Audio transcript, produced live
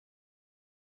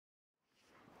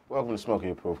Welcome to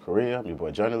Smokey Approved Korea. I'm your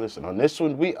boy Jurnalist, and on this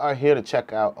one, we are here to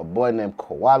check out a boy named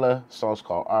KOALA. The song's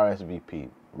called RSVP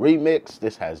Remix.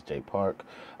 This has J Park,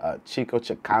 CHIO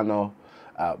CHICANO,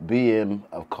 BM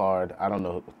of KARD. I don't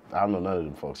know none of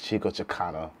them folks. CHIO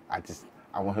CHICANO.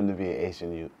 I want him to be an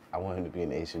Asian youth. I want him to be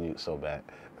an Asian youth so bad.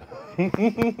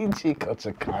 CHIO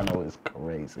CHICANO is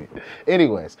crazy.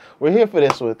 Anyways, we're here for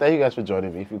this one. Thank you guys for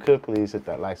joining me. If you could, please hit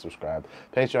that like, subscribe.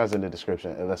 Patreon's in the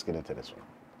description, and let's get into this one.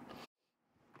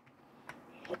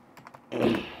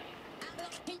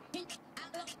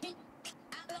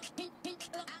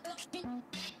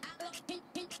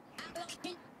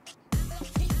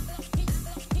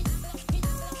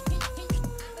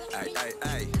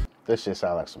 This shit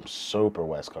sound like some super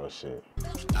West Coast shit.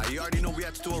 You already know we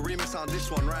had to do a remix on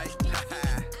this one, right?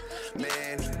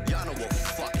 Man, y'all know what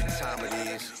fucking time it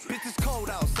is. Bitch, it's cold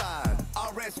outside.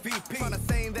 RSVP. Tryna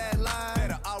sing that line.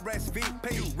 Better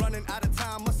RSVP. You running out of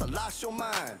time, must have lost your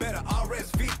mind. Better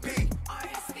RSVP.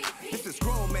 This is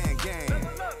grown man game.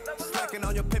 Slacking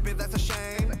on your pippin', that's a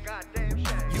shame.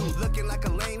 You looking like a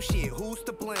lame shit, who's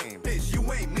to blame? Bitch,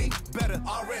 you ain't me. Better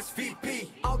RSVP.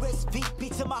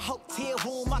 RSVP to my hotel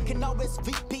room. I can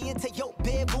RSVP into your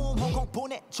bedroom. Hong Kong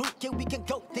bonnet, drink and we can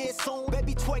go there soon.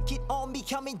 Baby, twerk it on me,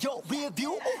 come in your rear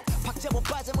view. 박자만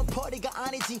빠지면 party가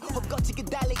아니지. 헛거치게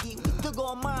달리기.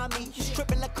 뜨거운 마음이. You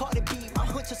stripping like Cardi B. My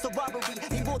hunch is a robbery.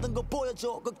 이 모든 걸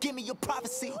보여줘. Go give me your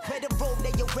prophecy. Where the road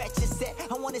that your wretched set.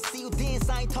 I wanna see you dance.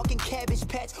 I ain't talking cabbage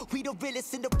patch. We the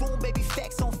realest in the room, baby.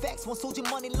 Facts on facts. One soldier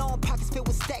money long, pockets filled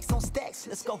with stacks on stacks.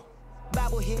 Let's go.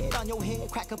 Bobblehead on your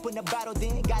head, crack up in the bottle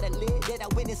then. Got a lid that I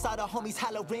witness all the homies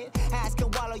hollering.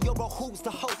 Asking Walla, yo bro, who's the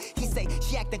hoe? He say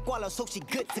she acting Kuala, so she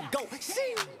good to go.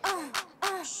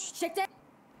 Shake that.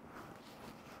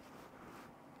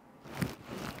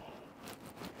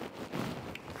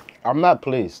 I'm not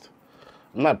pleased.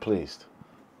 I'm not pleased.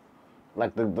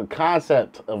 Like the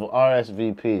concept of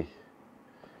RSVP.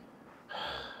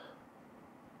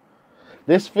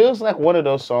 This feels like one of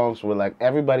those songs where like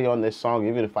everybody on this song,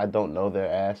 even if I don't know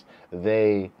their ass,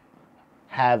 they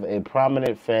have a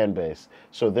prominent fan base.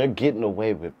 So they're getting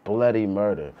away with bloody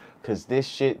murder because this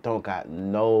shit don't got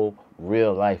no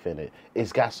real life in it.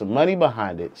 It's got some money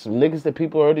behind it. Some niggas that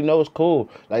people already know is cool.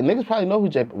 Like niggas probably know who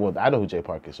well, I know who J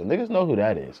Park is, so niggas know who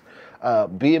that is.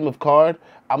 BM of KARD,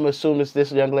 I'm assuming it's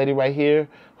this young lady right here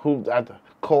who,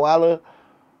 KOALA.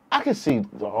 I can see,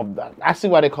 I see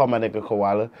why they call my nigga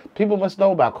KOALA. People must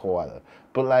know about KOALA.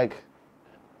 But like,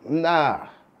 nah.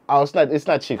 Oh, it's not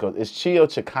CHIO, it's CHIO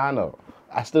CHICANO.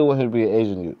 I still want him to be an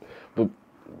Asian youth. But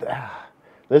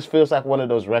this feels like one of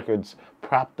those records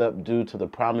propped up due to the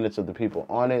prominence of the people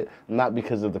on it, not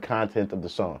because of the content of the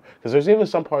song. Because there's even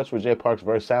some parts where J Park's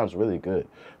verse sounds really good.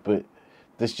 But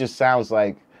this just sounds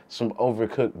like some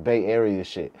overcooked Bay Area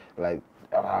shit. Like,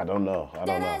 I don't know.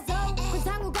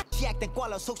 She acting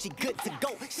Kuala, so she good to go.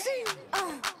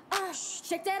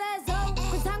 Shake that ass up.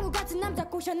 관상구 같은 남자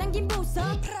꼬셔남긴 부서.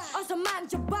 어서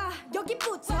만져봐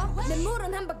여기부터. 내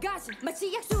물은 한 바가지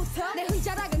마치 약수터. 내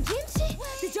흔자락은 김치.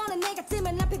 그 전에 내가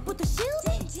뜨면 앞에부터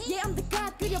실지. Yeah, I'm the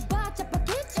god 그려봐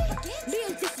짜파겠지.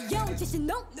 미운 짓이 영 짓이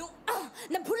no.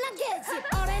 난 불난개지.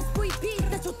 RSVP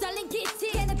나 쫓달린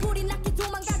기티. 걔네 불이 났기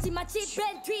도망가지 마치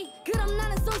벤트리. 그럼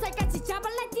나는 손살같이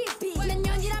잡아라 DP. 난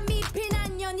년이라 미피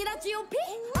난 년이라 GOP.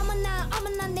 어머나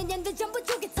내 년들 전부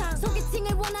조개탕.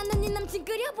 소개팅을 원하는 이 남친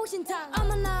끓여보신 탕.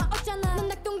 어머나 어쩌나 넌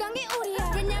낙동강의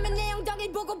오리야. 왜냐면 내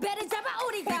엉덩이 보고 배를 잡아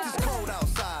우리가. Bitch, it's cold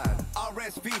outside.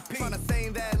 RSVP. Tryna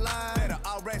sing that line. Better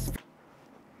RSVP.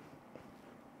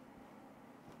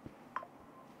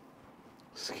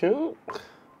 It's cute.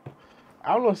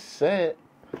 I don't know what she said.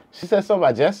 She said something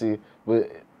about Jesse, but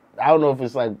I don't know if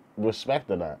it's like respect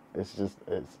or not. It's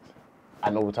I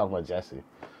know we're talking about Jesse.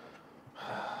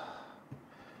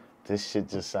 This shit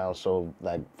just sounds so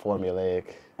like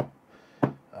formulaic.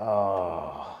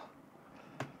 Oh.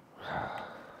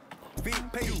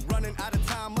 VP, you running out of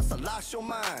time, must have lost your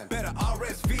mind. Better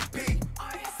RSVP.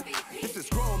 This is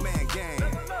grown man game.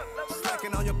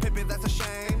 Slacking on your pippin', that's a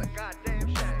shame.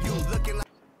 You looking like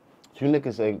You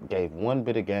niggas gave one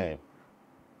bit of game.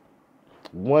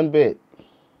 One bit.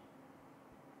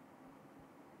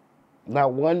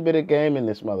 Not one bit of game in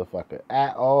this motherfucker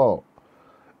at all.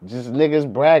 Just niggas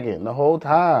bragging the whole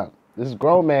time. This is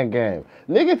grown man game.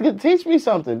 Niggas can teach me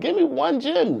something. Give me one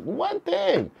gem, one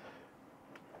thing.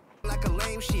 like a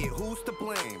lame shit, who's to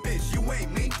blame? Bitch, you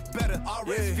ain't me. Better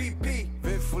RSVP.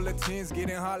 Vid full of tens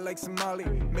getting hot like Somali,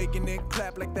 making it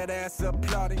clap like that ass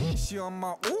applauding. She on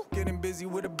my ooh, getting busy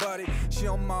with her body. She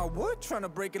on my wood, trying to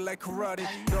break it like karate.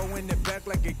 Throwing it back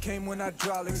like it came with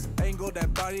hydraulics. Angle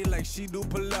that body like she do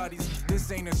Pilates.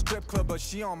 This ain't a strip club, but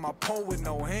she on my pole with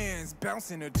no hands,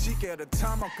 bouncing her cheek at a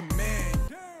time on command.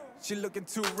 She looking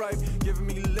too ripe, giving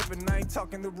me lip and I ain't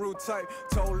talking the rude type.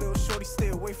 Told little shorty stay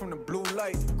away from the blue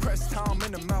light. Crest time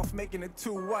in the mouth, making it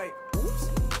too white. Oops.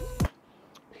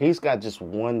 He's got just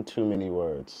one too many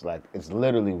words. Like, it's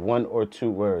literally one or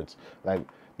two words. Like,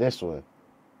 this one.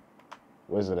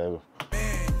 Where's it at?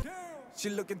 She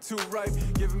looking too ripe,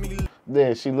 giving me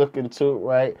There, she looking too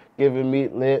right, giving me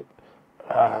lip.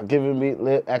 Giving me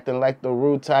lip, acting like the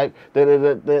rude type.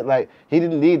 Like, he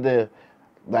didn't need the...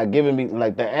 Like, giving me,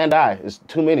 like, the and I. It's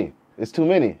too many. It's too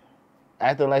many.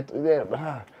 Acting like,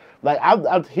 yeah.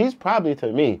 Like, he's probably,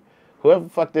 to me, whoever the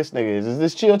fuck this nigga is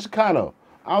this CHIO CHICANO?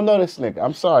 I don't know this nigga.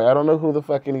 I'm sorry. I don't know who the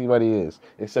fuck anybody is,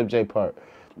 except J Park.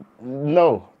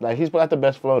 No. Like, he's got the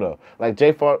best flow, though. Like,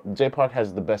 J Park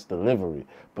has the best delivery.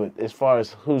 But as far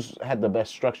as who's had the best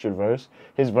structured verse,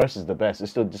 his verse is the best. It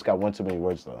still just got one too many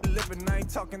words, though. Living, I ain't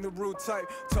talking the rude type.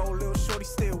 Told little shorty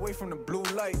stay away from the blue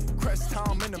light. Crest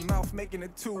time in the mouth, making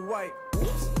it too white.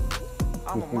 Oops.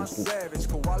 I'm a monster savage.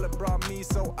 Koala brought me,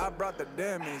 so I brought the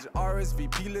damage.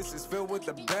 RSVP list is filled with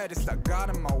the baddest. I got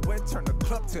him my wet, turn the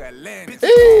club to Atlantis.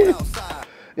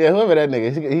 Yeah, whoever that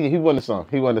nigga, he won the song.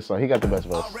 He won the song. He got the best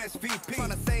verse. RSVP.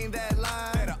 Trying to say that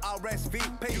line. Better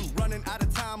RSVP. You running out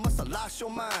of time, must have lost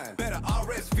your mind. Better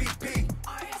RSVP.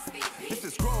 RSVP. This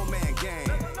is grown man game.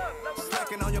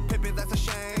 Slacking on your pimpin', that's a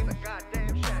shame.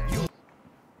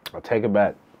 I'll take it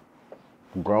back.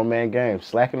 Grown man game.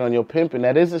 Slacking on your pimping,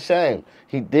 that is a shame.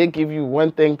 He did give you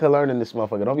one thing to learn in this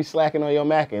motherfucker. Don't be slacking on your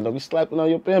macking. Don't be slacking on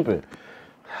your pimping.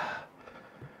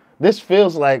 This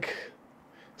feels like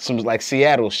some like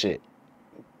Seattle shit.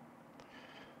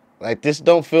 Like, this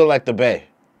don't feel like the Bay.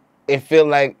 It feel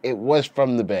like it was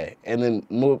from the Bay and then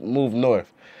move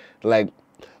north. Like,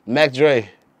 Mac Dre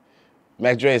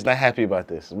is not happy about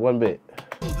this one bit.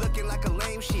 Looking like a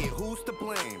lame shit, who's to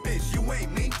blame? Bitch, you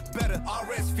ain't me, better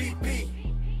RSVP.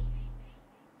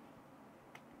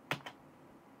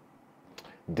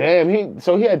 Damn,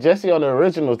 so he had Jesse on the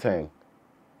original thing,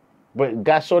 but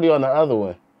got Shorty on the other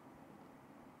one.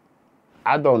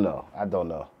 I don't know.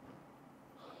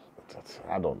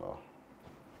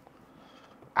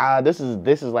 This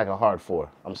is like a hard 4.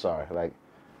 I'm sorry. Like,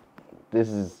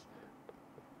 this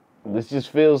just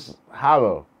feels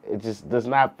hollow. It just does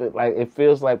not fit. Like, it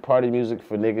feels like party music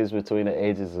for niggas between the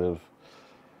ages of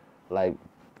like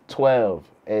 12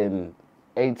 and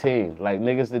 18. Like,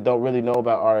 niggas that don't really know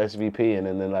about RSVP and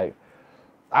then like,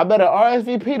 I better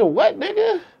RSVP to what,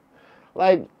 nigga?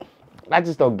 Like, I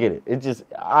just don't get it.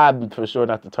 I'm for sure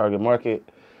not the target market.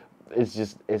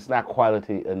 It's not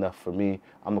quality enough for me.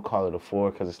 I'm gonna call it a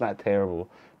 4 because it's not terrible,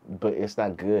 but it's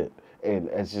not good. And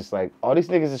it's just like, all these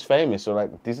niggas is famous, so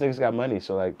like, these niggas got money,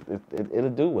 so like, it'll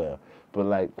do well. But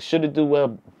like, should it do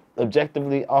well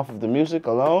objectively off of the music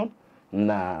alone?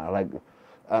 Nah, like,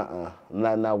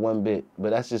 not one bit.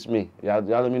 But that's just me. Y'all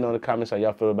let me know in the comments how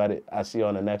y'all feel about it. I'll see you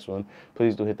on the next one.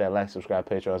 Please do hit that like, subscribe,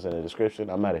 Patreon's in the description.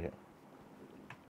 I'm out of here.